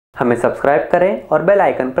हमें सब्सक्राइब करें और बेल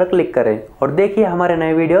आइकन पर क्लिक करें और देखिए हमारे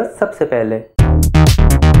नए वीडियो सबसे पहले।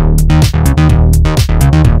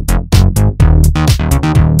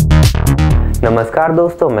 नमस्कार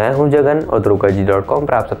दोस्तों, मैं हूं जगन और drugaji.com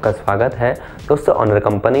पर आप सबका स्वागत है। दोस्तों, ऑनर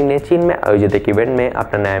कंपनी ने चीन में आयोजित एक इवेंट में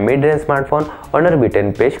अपना नया mid range smartphone Honor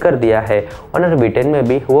V10 पेश कर दिया है। Honor V10 में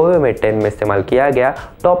भी Huawei Mate 10 में इस्तेमाल किया गया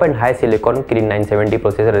top and HiSilicon Kirin 970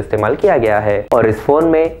 processor इस्तेमाल किया गया है और इस फोन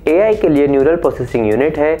में AI के लिए न्यूरल प्रोसेसिंग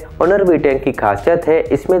यूनिट है। Honor V10 की खासियत है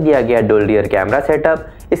इसमें दिया गया डुअल रियर कैमरा सेटअप।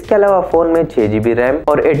 इसके अलावा फोन में 6GB रैम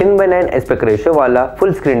और 18:9 एस्पेक्ट रेशियो वाला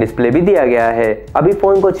फुल स्क्रीन डिस्प्ले भी दिया गया है। अभी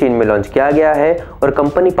फोन को चीन में लॉन्च किया गया है और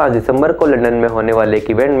कंपनी 5 दिसंबर को लंदन में होने वाले एक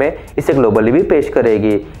इवेंट में इसे ग्लोबली भी पेश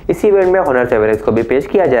करेगी। इस इवेंट में Honor 7X को भी पेश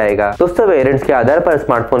किया जाएगा। दोस्तों, वेरिएंट्स के आधार पर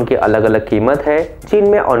स्मार्टफोन की अलग अलग कीमत है। चीन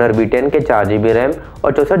में Honor V10 के 4GB रैम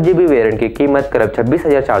और 64GB वेरिएंट की कीमत करीब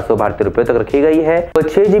 26,400 भारतीय रुपये तक रखी गई है और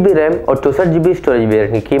 6GB रैम और 64GB स्टोरेज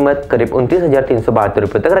वेरिएंट की कीमत करीब 29,300 भारतीय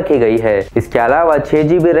रुपये तक रखी गई है। इसके अलावा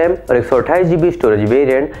 6GB रैम और 128GB स्टोरेज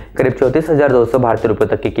वेरिएंट करीब 34,200 भारतीय रुपये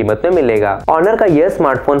तक की कीमत में मिलेगा। Honor का यह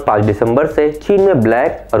स्मार्टफोन 5 दिसंबर से चीन में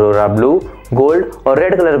ब्लैक, अरोरा ब्लू, गोल्ड और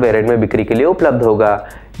रेड कलर वेरिएंट में बिक्री के लिए उपलब्ध होगा।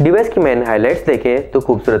 डिवाइस की मेन हाइलाइट्स देखें तो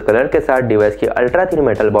खूबसूरत कलर के साथ डिवाइस की अल्ट्रा थिन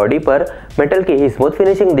मेटल बॉडी पर मेटल की ही स्मूथ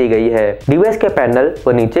फिनिशिंग दी गई है। डिवाइस के पैनल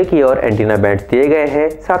व नीचे की ओर एंटीना बैंड्स दिए गए हैं।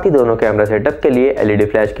 साथ ही दोनों कैमरा सेटअप के लिए LED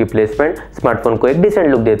फ्लैश की प्लेसमेंट स्मार्टफोन को एक डिसेंट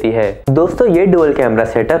लुक देती है। दोस्तों, ये डुअल कैमरा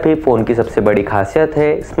सेटअप ही फोन की सबसे बड़ी खासियत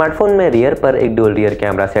है। स्मार्टफोन में रियर पर एक डुअल रियर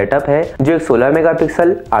कैमरा सेटअप है जो एक 16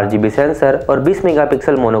 मेगापिक्सल RGB सेंसर और 20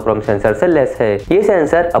 मेगापिक्सल मोनोक्रोम सेंसर से लेस है। ये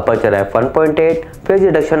sensor aperture f1.8, phase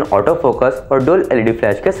reduction, auto focus और डुअल LED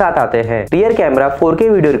फ्लैश के साथ आते हैं। Rear camera 4K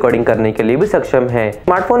video recording करने के लिए भी सक्षम है।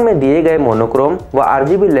 स्मार्टफोन में दिए गए मोनोक्रोम व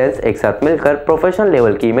RGB लेंस एक साथ मिलकर प्रोफेशनल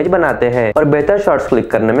लेवल की इमेज बनाते हैं और बेहतर शॉट्स क्लिक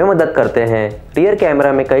करने में मदद करते हैं। रियर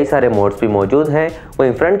कैमरा में कई सारे मोड्स भी मौजूद हैं।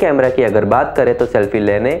 वहीं फ्रंट कैमरा की अगर बात करें तो सेल्फी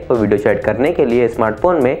लेने और वीडियो शूट करने के लिए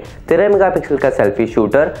स्मार्टफोन में 13 मेगापिक्सल का सेल्फी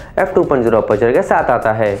शूटर f2.0 अपर्चर के साथ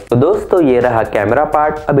आता है। तो दोस्तों, ये रहा कैमरा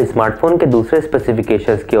पार्ट। अब स्मार्टफोन के दूसरे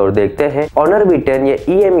स्पेसिफिकेशंस की ओर देखते हैं। Honor V10 ये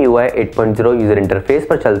EMUI 8.0 यूजर इंटरफेस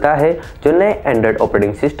पर चलता है जो नए एंड्रॉइड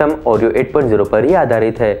ऑपरेटिंग सिस्टम Oreo 8.0 पर ही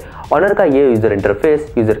आधारित है। Honor का ये यूजर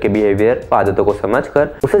इंटरफेस यूजर के बिहेवियर व आदतों को समझकर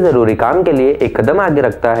उसे जरूरी काम के लिए एक कदम आगे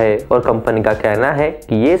रखता है और कंपनी का कहना है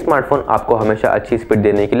कि ये स्मार्टफोन आपको हमेशा अच्छी स्पीड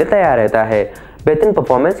देने के लिए तैयार रहता है। बेहतरीन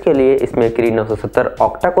परफॉर्मेंस के लिए इसमें Kirin 970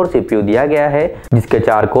 ऑक्टा कोर CPU दिया गया है जिसके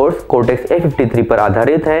 4 कोर्स Cortex A53 पर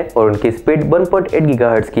आधारित हैं और उनकी स्पीड 1.8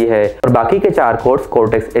 GHz की है और बाकी के 4 कोर्स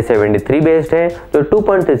Cortex A73 बेस्ड हैं जो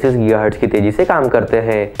 2.36 GHz की तेजी से काम करते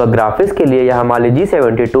हैं। और ग्राफिक्स के लिए यहाँ Mali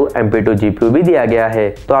G72 MP2 GPU भी दिया गया है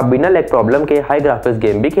तो आप बिना लैग प्रॉब्लम के हाई ग्राफिक्स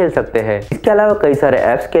गेम भी खेल सकते हैं। इसके अलावा कई सारे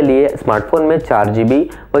ऐप्स के लिए स्मार्टफोन में 4GB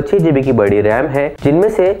व 6GB की बड़ी रैम है जिनमें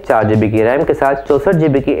से 4GB की रैम के साथ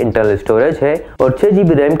 64GB की इंटरनल स्टोरेज है और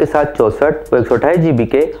 6GB रैम के साथ 64 व 128GB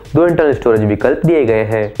के 2 इंटरनल स्टोरेज विकल्प दिए गए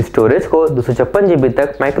हैं। स्टोरेज को 256GB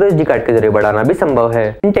तक माइक्रो SD कार्ड के जरिए बढ़ाना भी संभव है।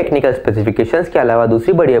 इन टेक्निकल स्पेसिफिकेशंस के अलावा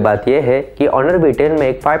दूसरी बढ़िया बात यह है कि Honor V10 में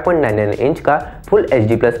एक 5.99 इंच का full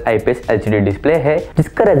HD+ IPS LCD display है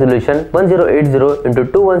जिसका रेजोल्यूशन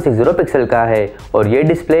 1080x2160 पिक्सल का है और ये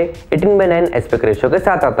डिस्प्ले 18:9 एस्पेक्ट रेशियो के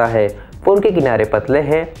साथ आता है। फोन के किनारे पतले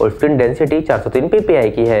हैं और स्क्रीन डेंसिटी 403 ppi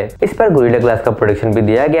की है। इस पर गोरिल्ला ग्लास का प्रोटेक्शन भी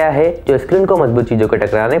दिया गया है जो स्क्रीन को मजबूत चीजों के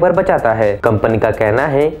टकराने पर बचाता है। कंपनी का कहना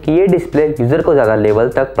है कि ये डिस्प्ले यूजर को ज्यादा लेवल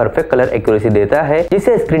तक परफेक्ट कलर एक्यूरेसी देता है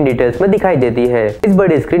जिससे स्क्रीन डिटेल्स में दिखाई देती है। इस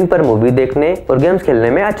बड़ी स्क्रीन पर मूवी देखने और गेम्स खेलने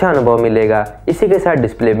में अच्छा अनुभव मिलेगा। इसी के साथ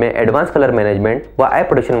डिस्प्ले में एडवांस कलर मैनेजमेंट व आई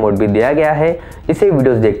प्रोटेक्शन मोड भी दिया गया है जिससे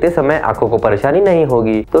वीडियोस देखते समय आंखों को परेशानी नहीं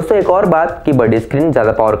होगी। दोस्तों, एक और बात कि बड़ी स्क्रीन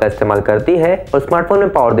ज्यादा पावर का इस्तेमाल करती है और स्मार्टफोन में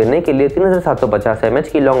पावर देने के लिए 3750 mAh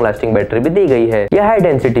की लॉन्ग लास्टिंग बैटरी भी दी गई है। यह high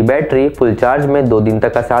density battery full charge में 2 दिन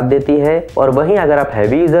तक का साथ देती है और वहीं अगर आप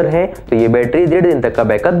हैवी यूजर हैं तो ये बैटरी 1.5 दिन तक का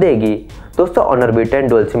बैकअप देगी। दोस्तों, Honor V10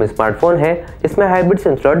 dual SIM smartphone है जिसमें हाइब्रिड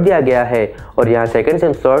सिम स्लॉट दिया गया है और यहाँ सेकंड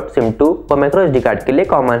सिम स्लॉट सिम 2 और माइक्रो SD कार्ड के लिए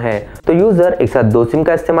कॉमन है तो यूजर एक साथ 2 सिम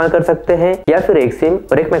का इस्तेमाल कर सकते हैं या फिर एक सिम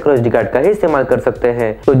और एक माइक्रो SD कार्ड का ही इस्तेमाल कर सकते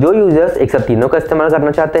हैं। तो जो यूजर्स एक साथ तीनों का इस्तेमाल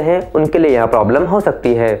करना चाहते हैं उनके लिए यहाँ प्रॉब्लम हो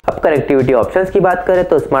सकती है। अब कनेक्टिविटी ऑप्शंस की बात करें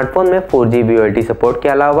तो स्मार्टफोन में 4G VoLTE सपोर्ट के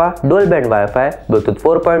अलावा dual band wifi, Bluetooth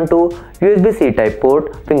 4.2, USB-C type port,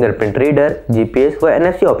 fingerprint reader, GPS व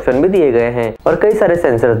NFC ऑप्शन भी दिए गए हैं और कई सारे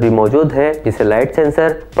सेंसर्स भी मौजूद हैं है, जिसे light sensor,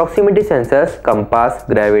 proximity sensors, compass,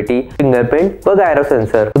 gravity, fingerprint व गायरो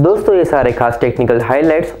सेंसर। तो दोस्तों ये सारे खास टेक्निकल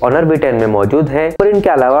हाइलाइट्स Honor V10 में मौजूद हैं और इनके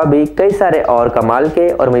अलावा भी कई सारे और कमाल के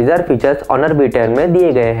और मजेदार फीचर्स Honor V10 में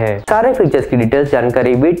दिए गए हैं। सारे फीचर्स की डिटेल्स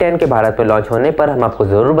जानकारी V10 के भारत में लॉन्च होने पर हम आपको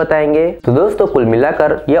जरूर बताएंगे। तो दोस्तों कुल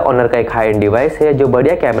मिलाकर यह Honor का एक हाई एंड डिवाइस है जो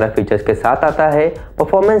बढ़िया कैमरा फीचर्स के साथ आता है।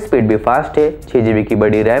 परफॉर्मेंस स्पीड भी फास्ट है, 6GB की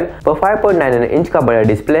बड़ी रैम व 5.99 इंच का बड़ा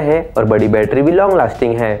डिस्प्ले है और बड़ी बैटरी भी लॉन्ग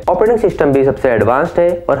लास्टिंग है। ऑपरेटिंग सिस्टम भी सबसे एडवांस्ड है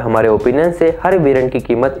और हमारे ओपिनियन से हर वेरिएंट की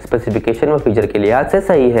कीमत स्पेसिफिकेशन व फीचर के लिहाज से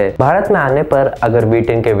सही है। भारत में आने पर अगर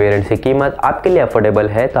V10 के वेरिएंट की कीमत आपके लिए अफोर्डेबल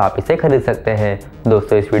है तो आप इसे खरीद सकते हैं।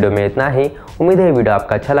 दोस्तों इस वीडियो में इतना ही। उम्मीद है वीडियो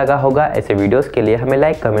आपका अच्छा लगा होगा। ऐसे वीडियोस के लिए हमें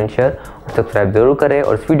लाइक, कमेंट, शेयर और सब्सक्राइब जरूर करें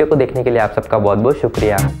और इस वीडियो को देखने के लिए आप सबका बहुत बहुत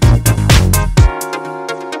शुक्रिया।